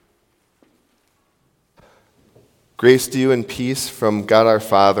Grace to you and peace from God our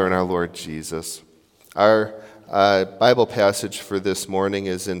Father and our Lord Jesus. Our Bible passage for this morning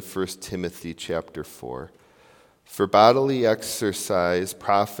is in 1 Timothy chapter 4. For bodily exercise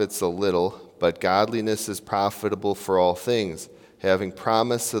profits a little, but godliness is profitable for all things, having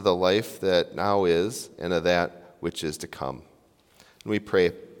promise of the life that now is and of that which is to come. And we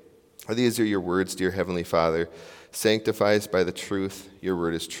pray, these are your words, dear Heavenly Father. Sanctify us by the truth. Your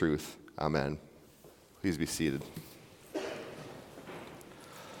word is truth. Amen. Please be seated.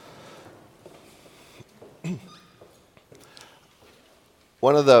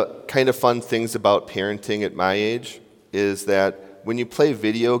 One of the kind of fun things about parenting at my age is that when you play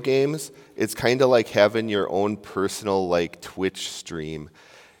video games, it's kind of like having your own personal Twitch stream.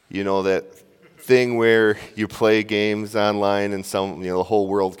 You know, that thing where you play games online and the whole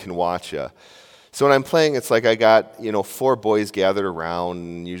world can watch you. So when I'm playing, it's like I got, 4 boys gathered around,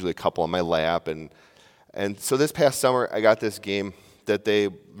 and usually a couple on my lap. And so this past summer, I got this game that they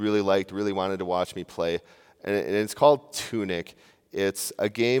really liked, really wanted to watch me play. And it's called Tunic. It's a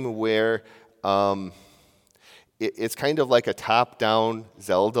game where it's kind of like a top-down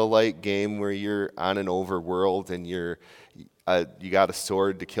Zelda-like game where you're on an overworld and you got a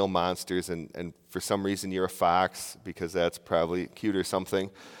sword to kill monsters, and for some reason you're a fox because that's probably cute or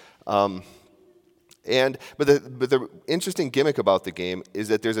something. But the interesting gimmick about the game is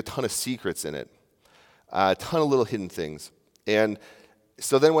that there's a ton of secrets in it, a ton of little hidden things. And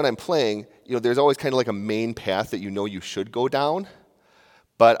so then when I'm playing, there's always kind of like a main path that you should go down.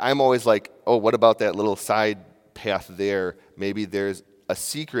 But I'm always like, oh, what about that little side path there? Maybe there's a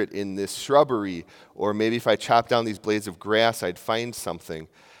secret in this shrubbery, or maybe if I chop down these blades of grass, I'd find something.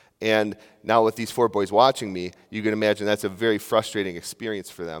 And now with these 4 boys watching me, you can imagine that's a very frustrating experience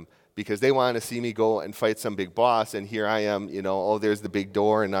for them because they want to see me go and fight some big boss, and here I am, there's the big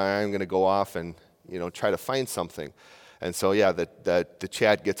door, and I'm going to go off and, try to find something. And so, yeah, the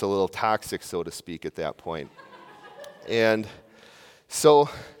chat gets a little toxic, so to speak, at that point. And so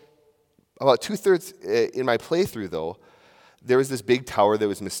about 2/3 in my playthrough, though, there was this big tower that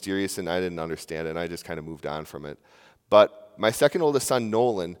was mysterious, and I didn't understand it, and I just kind of moved on from it. But my second oldest son,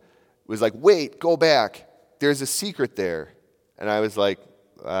 Nolan, was like, wait, go back. There's a secret there. And I was like,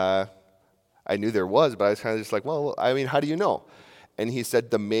 I knew there was, but I was kind of just like, well, I mean, how do you know? And he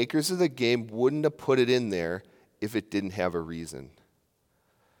said, the makers of the game wouldn't have put it in there if it didn't have a reason.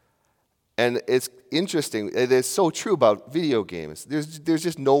 And it's interesting. It is so true about video games. There's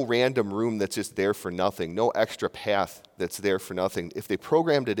just no random room that's just there for nothing, no extra path that's there for nothing. If they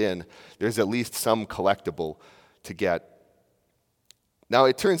programmed it in, there's at least some collectible to get. Now,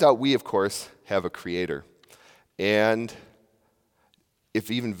 it turns out we, of course, have a creator. And if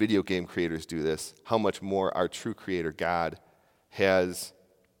even video game creators do this, how much more our true creator, God, has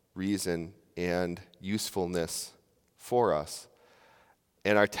reason and usefulness for us.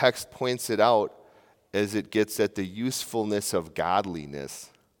 And our text points it out as it gets at the usefulness of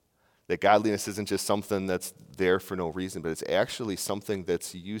godliness. That godliness isn't just something that's there for no reason, but it's actually something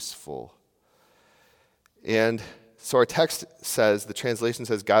that's useful. And so our text says, the translation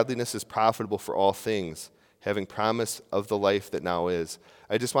says, godliness is profitable for all things, having promise of the life that now is.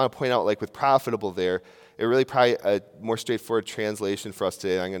 I just want to point out, with profitable there, it really probably a more straightforward translation for us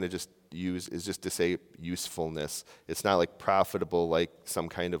today I'm going to just use is just to say usefulness. It's not like profitable like some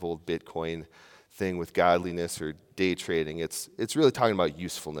kind of old Bitcoin thing with godliness or day trading. It's really talking about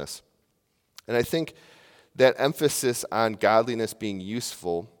usefulness. And I think that emphasis on godliness being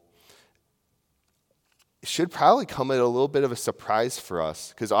useful should probably come at a little bit of a surprise for us,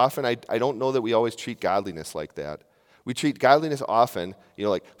 because often I don't know that we always treat godliness like that. We treat godliness often,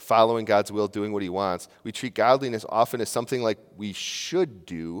 like following God's will, doing what he wants. We treat godliness often as something like we should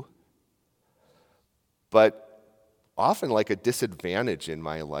do, but often like a disadvantage in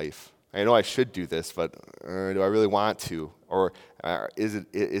my life. I know I should do this, but do I really want to? Or isn't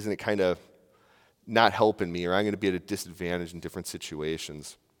it kind of not helping me, or I'm going to be at a disadvantage in different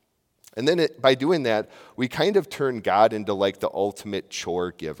situations? And then by doing that, we kind of turn God into the ultimate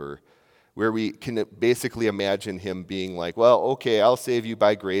chore giver, where we can basically imagine him being like, well, okay, I'll save you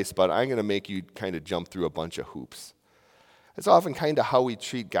by grace, but I'm going to make you kind of jump through a bunch of hoops. It's often kind of how we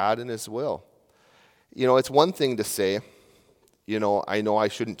treat God and his will. It's one thing to say, I know I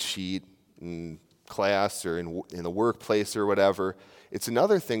shouldn't cheat in class or in the workplace or whatever. It's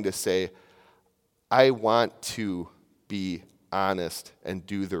another thing to say, I want to be honest and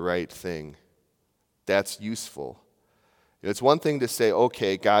do the right thing. That's useful. It's one thing to say,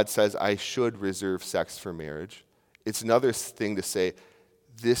 okay, God says I should reserve sex for marriage. It's another thing to say,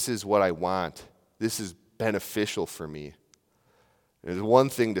 this is what I want. This is beneficial for me. It's one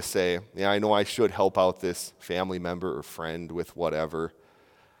thing to say, yeah, I know I should help out this family member or friend with whatever.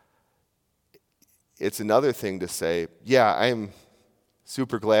 It's another thing to say, yeah, I'm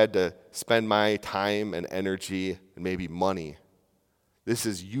super glad to spend my time and energy and maybe money. This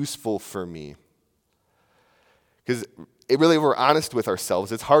is useful for me. Because if we're honest with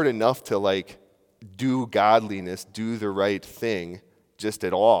ourselves, it's hard enough to do godliness, do the right thing just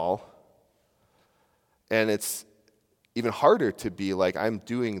at all. And it's even harder to be like, I'm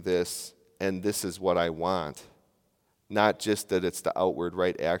doing this and this is what I want. Not just that it's the outward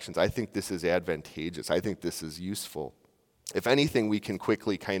right actions. I think this is advantageous. I think this is useful. If anything, we can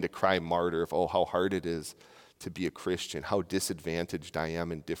quickly kind of cry martyr of, how hard it is to be a Christian, how disadvantaged I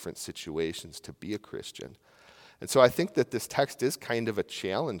am in different situations to be a Christian. And so I think that this text is kind of a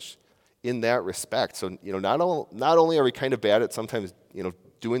challenge in that respect. So, not only are we kind of bad at sometimes,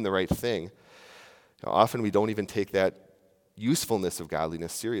 doing the right thing, often we don't even take that usefulness of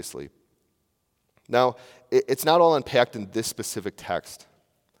godliness seriously. Now, it's not all unpacked in this specific text,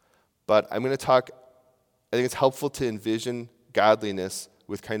 but I'm going to talk, I think it's helpful to envision godliness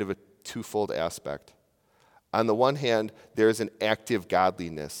with kind of a twofold aspect. On the one hand, there's an active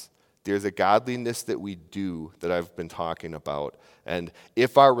godliness. There's a godliness that we do that I've been talking about. And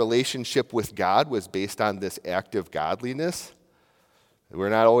if our relationship with God was based on this active godliness, that we're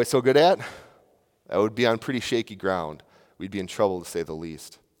not always so good at, that would be on pretty shaky ground. We'd be in trouble, to say the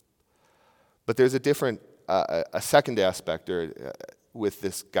least. But there's a second aspect with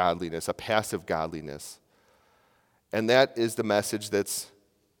this godliness, a passive godliness. And that is the message that's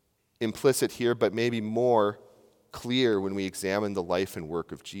implicit here, but maybe more clear when we examine the life and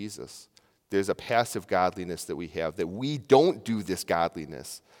work of Jesus. There's a passive godliness that we have, that we don't do this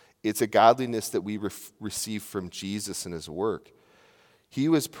godliness. It's a godliness that we receive from Jesus and his work. He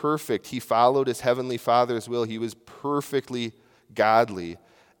was perfect. He followed his heavenly Father's will. He was perfectly godly,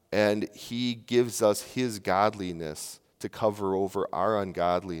 and he gives us his godliness to cover over our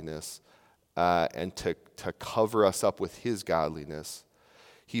ungodliness and to cover us up with his godliness.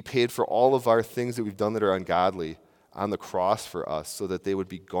 He paid for all of our things that we've done that are ungodly on the cross for us so that they would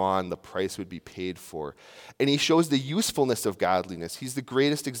be gone, the price would be paid for. And he shows the usefulness of godliness. He's the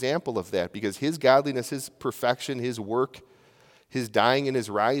greatest example of that because his godliness, his perfection, his work, his dying and his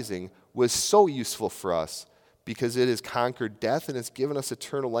rising was so useful for us because it has conquered death and has given us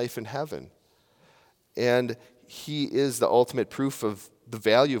eternal life in heaven. And he is the ultimate proof of the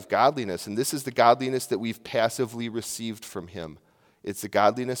value of godliness. And this is the godliness that we've passively received from him. It's the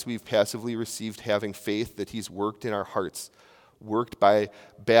godliness we've passively received having faith that he's worked in our hearts, worked by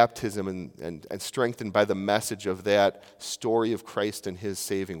baptism and strengthened by the message of that story of Christ and his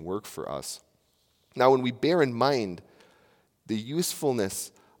saving work for us. Now, when we bear in mind the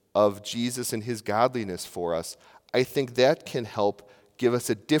usefulness of Jesus and his godliness for us, I think that can help give us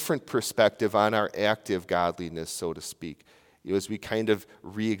a different perspective on our active godliness, so to speak, as we kind of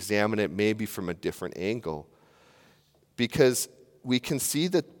re-examine it maybe from a different angle. Because we can see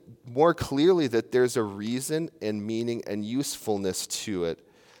that more clearly that there's a reason and meaning and usefulness to it.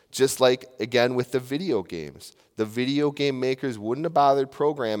 Just like, again, with the video games. The video game makers wouldn't have bothered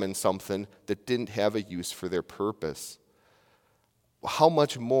programming something that didn't have a use for their purpose. How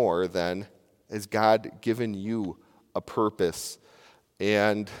much more, then, has God given you a purpose?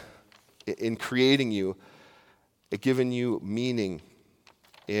 And in creating you, given you meaning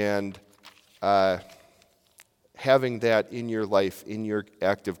and having that in your life, in your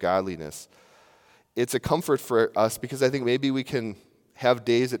active godliness. It's a comfort for us because I think maybe we can have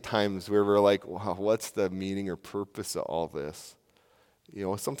days at times where we're like, wow, what's the meaning or purpose of all this?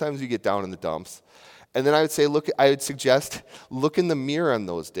 Sometimes you get down in the dumps. And then I would suggest, look in the mirror on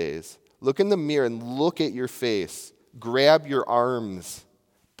those days. Look in the mirror and look at your face. Grab your arms.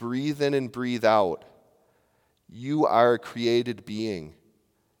 Breathe in and breathe out. You are a created being.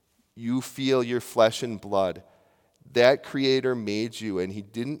 You feel your flesh and blood. That Creator made you, and he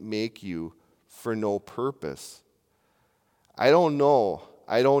didn't make you for no purpose. I don't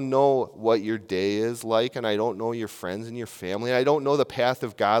know what your day is like, and I don't know your friends and your family, and I don't know the path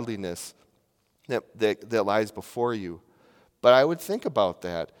of godliness that lies before you. But I would think about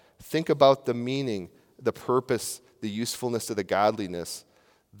that. Think about the meaning, the purpose, the usefulness of the godliness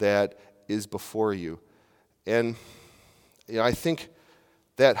that is before you. And I think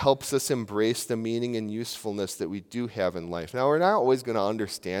that helps us embrace the meaning and usefulness that we do have in life. Now, we're not always going to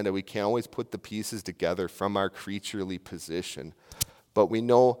understand it. We can't always put the pieces together from our creaturely position. But we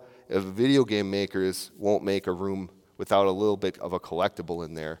know if video game makers won't make a room without a little bit of a collectible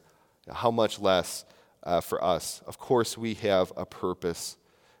in there, how much less for us? Of course, we have a purpose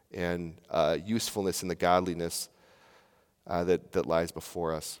and usefulness in the godliness that lies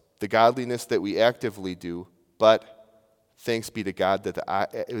before us. The godliness that we actively do, but thanks be to God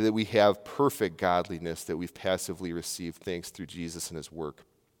that we have perfect godliness that we've passively received thanks through Jesus and his work.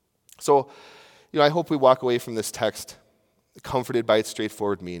 So, I hope we walk away from this text comforted by its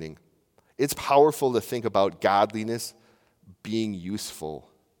straightforward meaning. It's powerful to think about godliness being useful.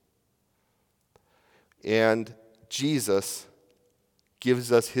 And Jesus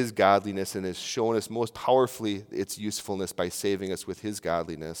gives us his godliness and has shown us most powerfully its usefulness by saving us with his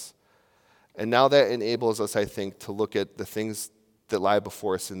godliness. And now that enables us, I think, to look at the things that lie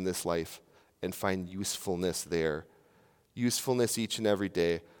before us in this life and find usefulness there. Usefulness each and every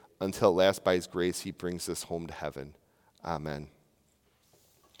day until at last by his grace he brings us home to heaven. Amen.